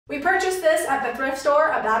We purchased this at the thrift store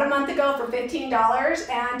about a month ago for $15,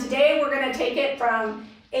 and today we're going to take it from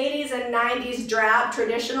 80s and 90s drab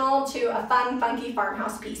traditional to a fun, funky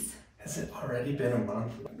farmhouse piece. Has it already been a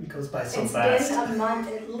month? It goes by so fast. It's been a month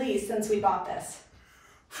at least since we bought this.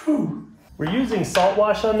 Whew. We're using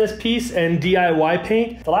saltwash on this piece and DIY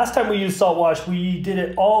paint. The last time we used saltwash, we did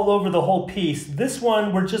it all over the whole piece. This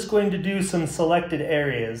one, we're just going to do some selected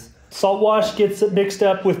areas. Saltwash gets it mixed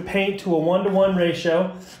up with paint to a 1-to-1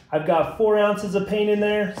 ratio. I've got 4 ounces of paint in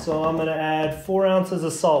there, so I'm gonna add 4 ounces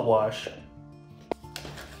of saltwash.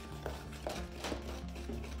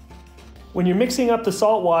 When you're mixing up the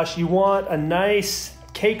saltwash, you want a nice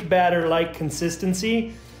cake batter-like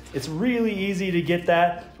consistency. It's really easy to get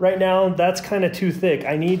that. Right now, that's kind of too thick.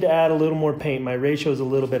 I need to add a little more paint. My ratio is a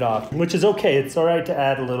little bit off, which is okay. It's all right to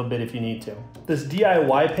add a little bit if you need to. This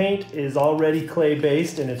DIY paint is already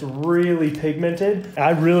clay-based and it's really pigmented. I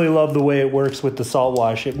really love the way it works with the salt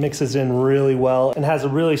wash. It mixes in really well and has a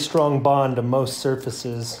really strong bond to most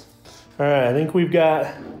surfaces. All right, I think we've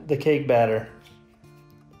got the cake batter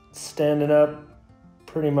standing up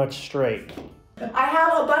pretty much straight. I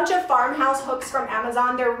have a bunch of farmhouse hooks from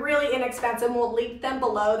Amazon. They're really inexpensive. We'll link them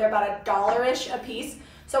below. They're about $1-ish a piece.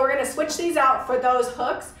 So we're gonna switch these out for those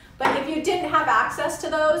hooks. But if you didn't have access to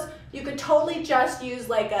those, you could totally just use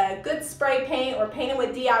like a good spray paint or paint it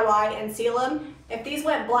with DIY and seal them. If these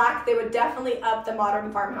went black, they would definitely up the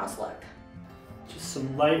modern farmhouse look. Just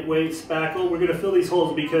some lightweight spackle. We're gonna fill these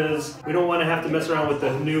holes because we don't wanna have to mess around with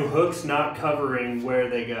the new hooks not covering where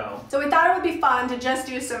they go. So we thought it would be fun to just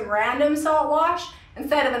do some random salt wash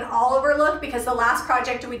instead of an all over look, because the last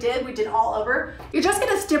project we did all over. You're just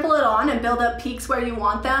gonna stipple it on and build up peaks where you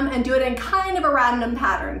want them and do it in kind of a random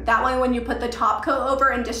pattern. That way when you put the top coat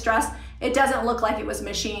over in distress, it doesn't look like it was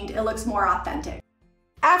machined, it looks more authentic.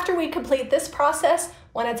 After we complete this process,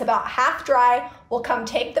 when it's about half dry, we'll come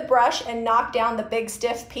take the brush and knock down the big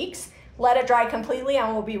stiff peaks, let it dry completely,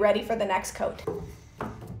 and we'll be ready for the next coat.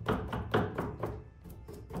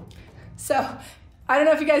 So, I don't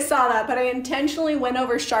know if you guys saw that, but I intentionally went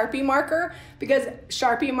over Sharpie marker because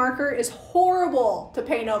Sharpie marker is horrible to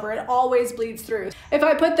paint over. It always bleeds through. If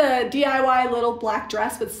I put the DIY little black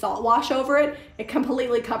dress with salt wash over it, it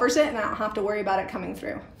completely covers it and I don't have to worry about it coming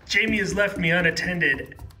through. Jami has left me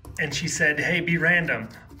unattended and she said, hey, be random.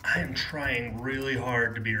 I am trying really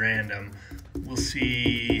hard to be random. We'll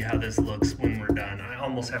see how this looks when we're done. I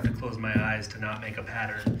almost have to close my eyes to not make a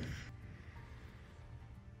pattern.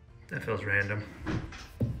 That feels random.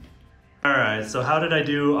 All right, so how did I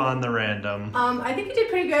do on the random? I think you did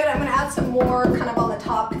pretty good. I'm gonna add some more kind of on the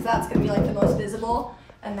top because that's gonna be like the most visible,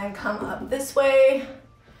 and then come up this way,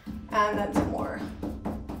 and then some more.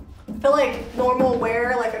 I feel like normal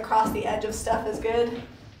wear, like across the edge of stuff is good.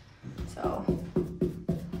 So,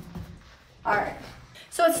 all right.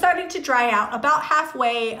 So it's starting to dry out about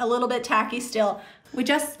halfway, a little bit tacky still. We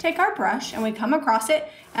just take our brush and we come across it,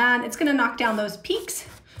 and it's gonna knock down those peaks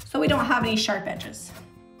so we don't have any sharp edges.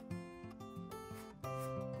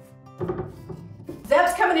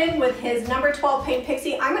 Zeb's coming in with his number 12 Paint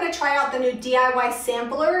Pixie. I'm gonna try out the new DIY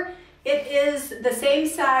sampler. It is the same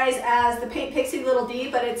size as the Paint Pixie Little D,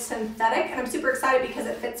 but it's synthetic, and I'm super excited because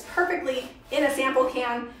it fits perfectly in a sample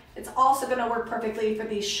can. It's also gonna work perfectly for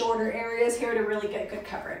these shorter areas here to really get good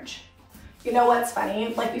coverage. You know what's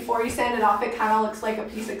funny? Like before you sand it off, it kind of looks like a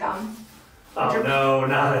piece of gum. Oh no,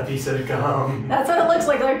 not a piece of gum. That's what it looks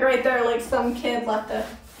like right there, like some kid left it.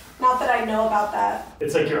 Not that I know about that.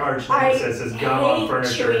 It's like your arch nemesis is gum on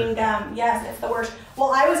furniture. Chewing gum. Yes, it's the worst.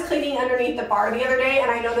 Well, I was cleaning underneath the bar the other day,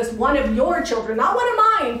 and I noticed one of your children, not one of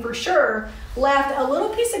mine for sure, left a little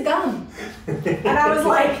piece of gum. And I was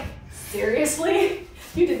like, seriously?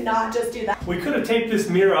 You did not just do that. We could have taped this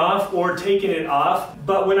mirror off or taken it off,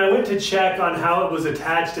 but when I went to check on how it was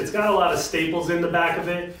attached, it's got a lot of staples in the back of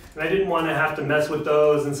it, and I didn't want to have to mess with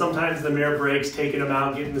those, and sometimes the mirror breaks taking them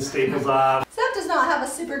out, getting the staples off. Seth does not have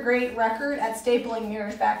a super great record at stapling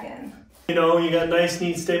mirrors back in. You know, you got nice,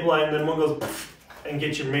 neat staple line, and then one goes and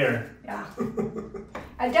get your mirror. Yeah.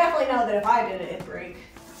 I definitely know that if I did it, it'd break.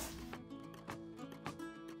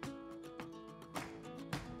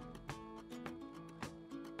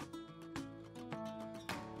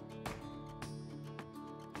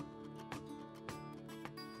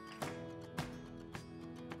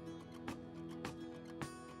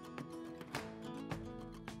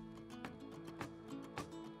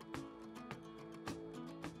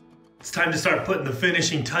 It's time to start putting the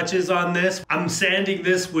finishing touches on this. I'm sanding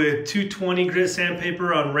this with 220 grit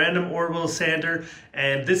sandpaper on random Orwell sander,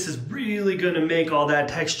 and this is really gonna make all that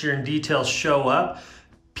texture and detail show up.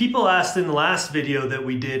 People asked in the last video that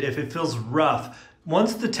we did if it feels rough.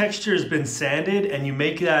 Once the texture has been sanded and you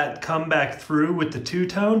make that come back through with the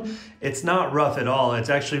two-tone, it's not rough at all. It's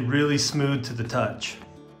actually really smooth to the touch.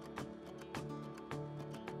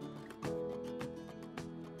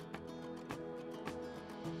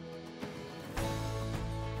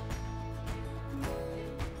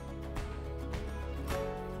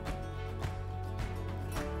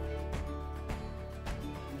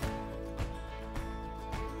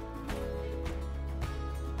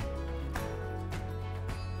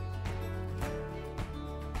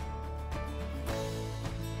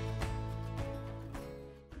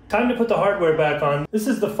 Time to put the hardware back on. This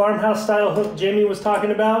is the farmhouse style hook Jamie was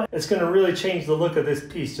talking about. It's gonna really change the look of this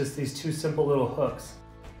piece, just these two simple little hooks.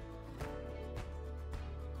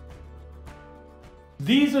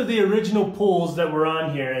 These are the original pulls that were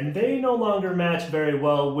on here, and they no longer match very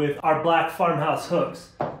well with our black farmhouse hooks.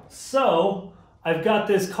 So I've got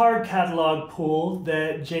this card catalog pull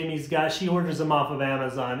that Jamie's got. She orders them off of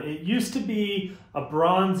Amazon. It used to be a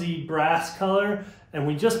bronzy brass color, and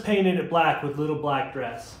we just painted it black with little black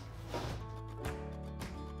dress.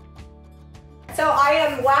 So I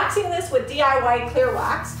am waxing this with DIY clear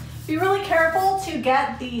wax. Be really careful to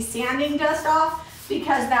get the sanding dust off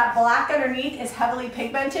because that black underneath is heavily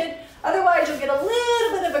pigmented. Otherwise you'll get a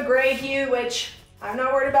little bit of a gray hue, which I'm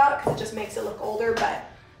not worried about because it just makes it look older, but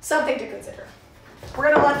something to consider.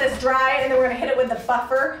 We're gonna let this dry and then we're gonna hit it with the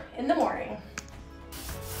buffer in the morning.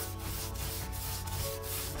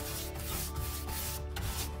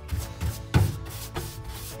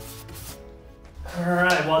 All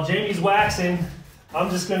right, while Jamie's waxing,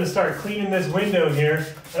 I'm just gonna start cleaning this window here.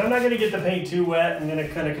 And I'm not gonna get the paint too wet. I'm gonna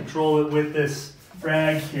kind of control it with this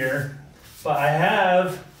rag here. But I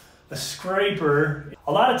have a scraper.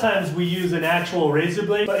 A lot of times we use an actual razor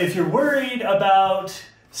blade, but if you're worried about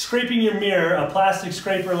scraping your mirror, a plastic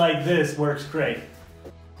scraper like this works great.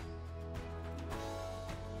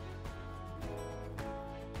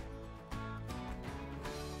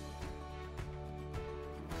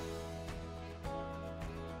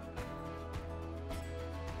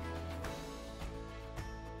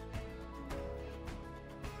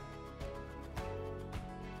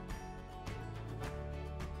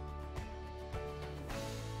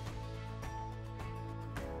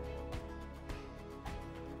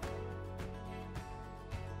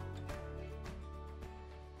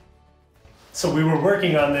 So we were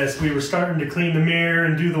working on this. We were starting to clean the mirror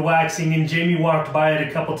and do the waxing, and Jamie walked by it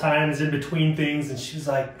a couple times in between things, and she was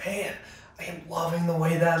like, man, I am loving the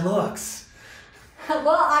way that looks.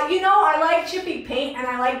 Well, you know, I like chippy paint and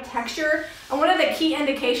I like texture. And one of the key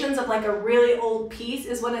indications of like a really old piece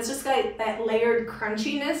is when it's just got that layered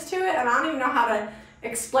crunchiness to it. And I don't even know how to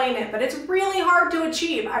explain it, but it's really hard to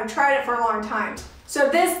achieve. I've tried it for a long time. So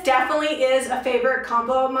this definitely is a favorite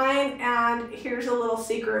combo of mine, and here's a little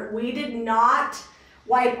secret. We did not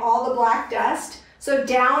wipe all the black dust. So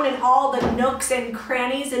down in all the nooks and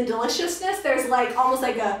crannies and deliciousness, there's like almost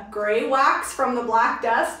like a gray wax from the black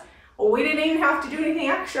dust. Well, we didn't even have to do anything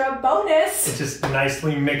extra, bonus. It's just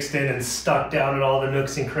nicely mixed in and stuck down in all the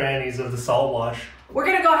nooks and crannies of the salt wash. We're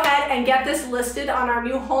gonna go ahead and get this listed on our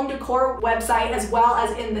new home decor website as well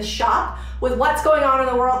as in the shop. With what's going on in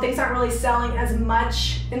the world, things aren't really selling as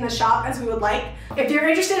much in the shop as we would like. If you're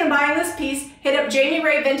interested in buying this piece, hit up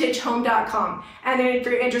JamiRayVintageHome.com. And then if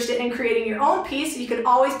you're interested in creating your own piece, you can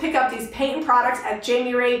always pick up these paint and products at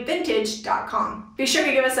JamiRayVintage.com. Be sure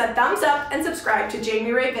to give us a thumbs up and subscribe to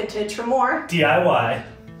Jami Ray Vintage for more DIY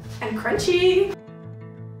and crunchy.